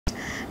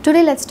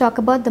Today let's talk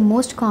about the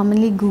most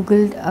commonly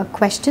googled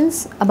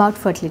questions about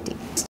fertility.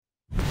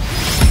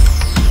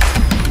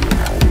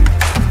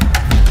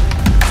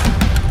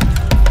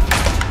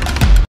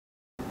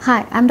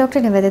 Hi, I'm Dr.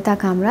 Nivedita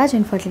Kamraj,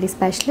 infertility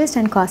specialist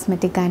and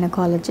cosmetic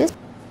gynecologist.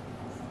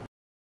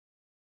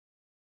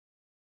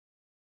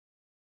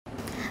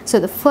 So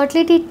the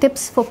fertility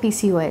tips for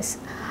PCOS.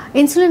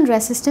 Insulin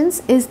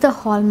resistance is the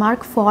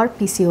hallmark for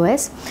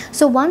PCOS.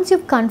 So once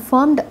you've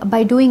confirmed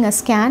by doing a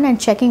scan and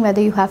checking whether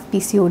you have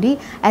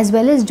PCOD, as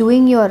well as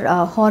doing your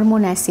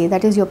hormone assay,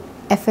 that is your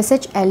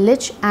FSH,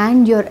 LH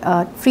and your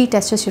free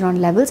testosterone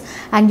levels,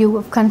 and you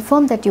have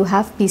confirmed that you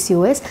have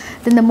PCOS,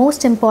 then the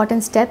most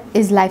important step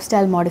is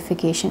lifestyle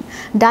modification.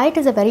 Diet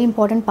is a very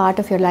important part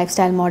of your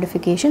lifestyle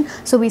modification.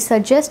 So we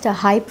suggest a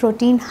high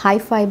protein, high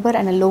fiber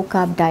and a low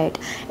carb diet.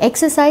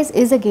 Exercise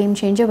is a game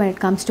changer when it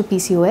comes to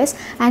PCOS,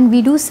 and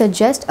we do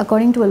suggest,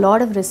 according to a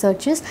lot of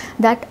researches,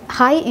 that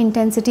high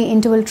intensity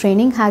interval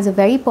training has a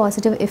very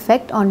positive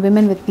effect on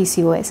women with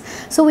PCOS.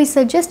 So we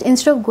suggest,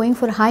 instead of going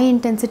for high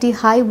intensity,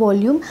 high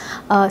volume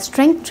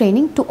strength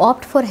training, to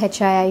opt for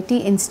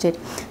HIIT instead,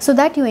 so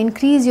that you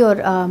increase your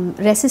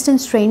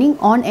resistance training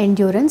on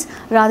endurance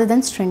rather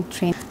than strength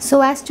training,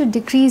 so as to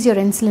decrease your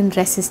insulin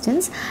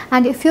resistance.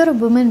 And if you're a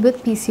woman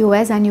with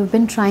PCOS and you've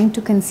been trying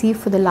to conceive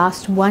for the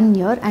last 1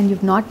 year and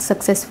you've not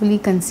successfully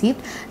conceived,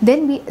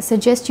 then we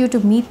suggest you to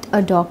meet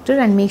a doctor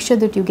and make sure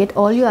that you get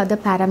all your other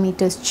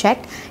parameters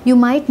checked. You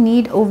might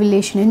need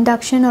ovulation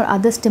induction or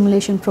other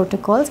stimulation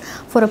protocols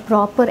for a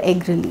proper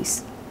egg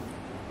release.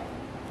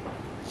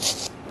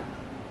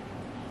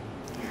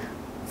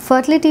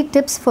 Fertility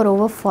tips for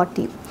over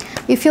 40.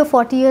 If you're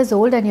 40 years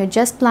old and you're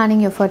just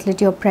planning your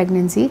fertility or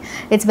pregnancy,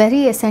 it's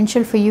very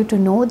essential for you to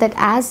know that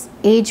as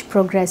age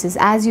progresses,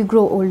 as you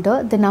grow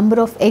older, the number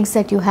of eggs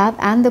that you have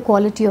and the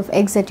quality of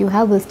eggs that you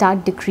have will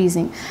start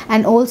decreasing,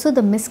 and also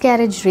the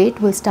miscarriage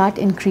rate will start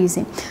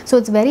increasing. So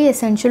it's very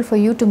essential for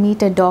you to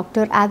meet a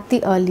doctor at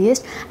the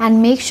earliest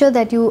and make sure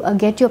that you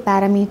get your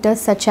parameters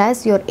such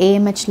as your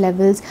AMH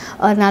levels,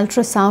 an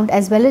ultrasound,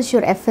 as well as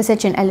your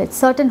FSH and LH,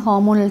 certain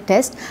hormonal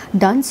tests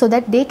done, so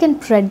that they can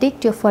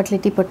predict your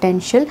fertility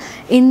potential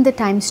in the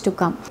times to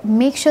come.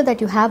 Make sure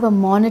that you have a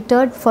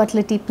monitored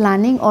fertility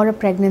planning or a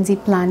pregnancy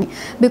planning,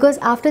 because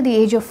after the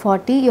age of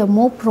 40 you're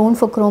more prone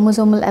for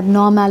chromosomal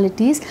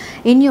abnormalities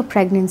in your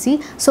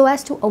pregnancy. So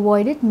as to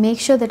avoid it, make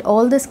sure that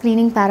all the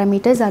screening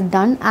parameters are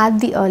done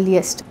at the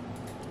earliest.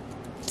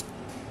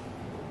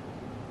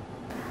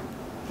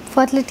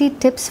 Fertility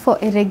tips for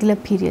irregular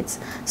periods.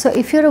 So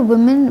if you're a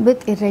woman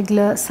with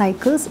irregular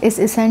cycles, it's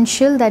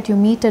essential that you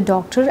meet a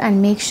doctor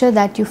and make sure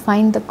that you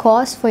find the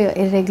cause for your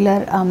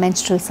irregular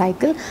menstrual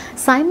cycle.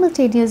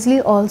 Simultaneously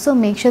also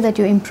make sure that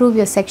you improve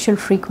your sexual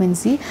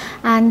frequency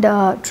and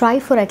try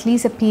for at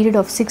least a period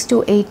of 6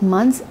 to 8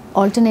 months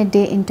alternate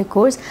day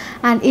intercourse.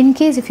 And in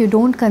case if you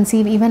don't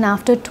conceive even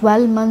after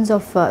 12 months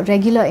of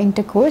regular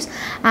intercourse,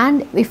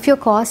 and if your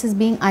cause is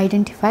being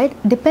identified,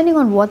 depending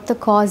on what the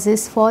cause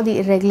is for the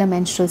irregular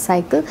menstrual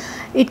cycle,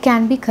 it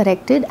can be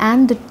corrected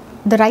and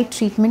the right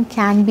treatment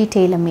can be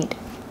tailor-made.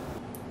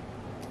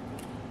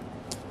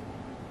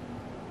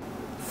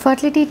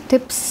 Fertility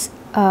tips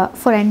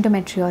for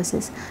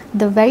endometriosis.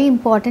 The very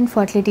important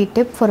fertility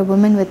tip for a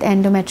woman with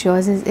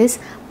endometriosis is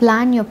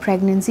plan your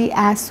pregnancy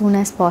as soon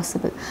as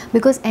possible,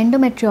 because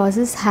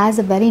endometriosis has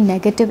a very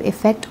negative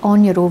effect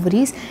on your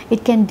ovaries.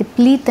 It can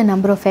deplete the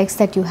number of eggs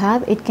that you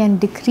have, it can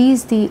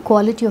decrease the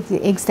quality of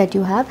the eggs that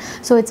you have.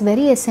 So it's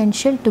very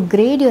essential to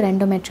grade your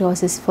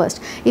endometriosis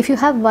first. If you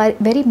have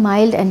very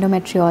mild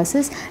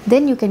endometriosis,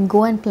 then you can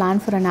go and plan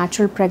for a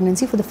natural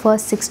pregnancy for the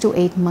first 6 to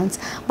 8 months.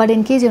 But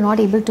in case you're not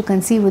able to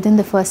conceive within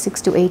the first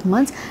 6 to 8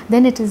 months,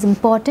 then it is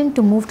important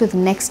to move to the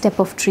next step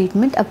of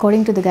treatment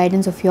according to the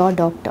guidance of your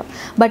doctor.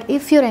 But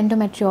if your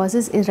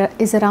endometriosis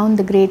is around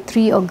the grade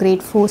 3 or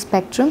grade 4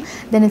 spectrum,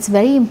 then it's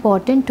very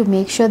important to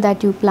make sure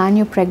that you plan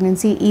your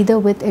pregnancy either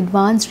with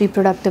advanced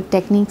reproductive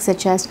techniques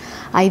such as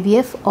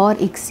IVF or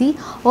ICSI,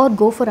 or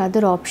go for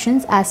other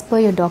options as per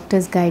your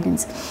doctor's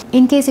guidance.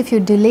 In case if you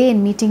delay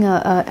in meeting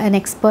an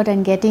expert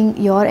and getting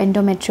your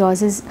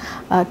endometriosis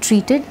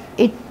treated,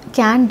 it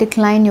can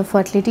decline your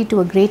fertility to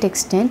a great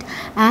extent,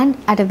 and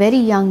at a very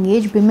young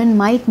age women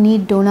might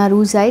need donor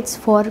oocytes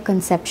for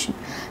conception.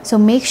 So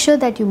make sure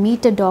that you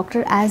meet a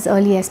doctor as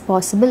early as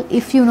possible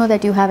if you know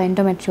that you have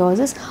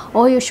endometriosis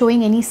or you're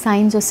showing any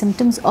signs or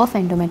symptoms of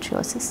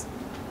endometriosis.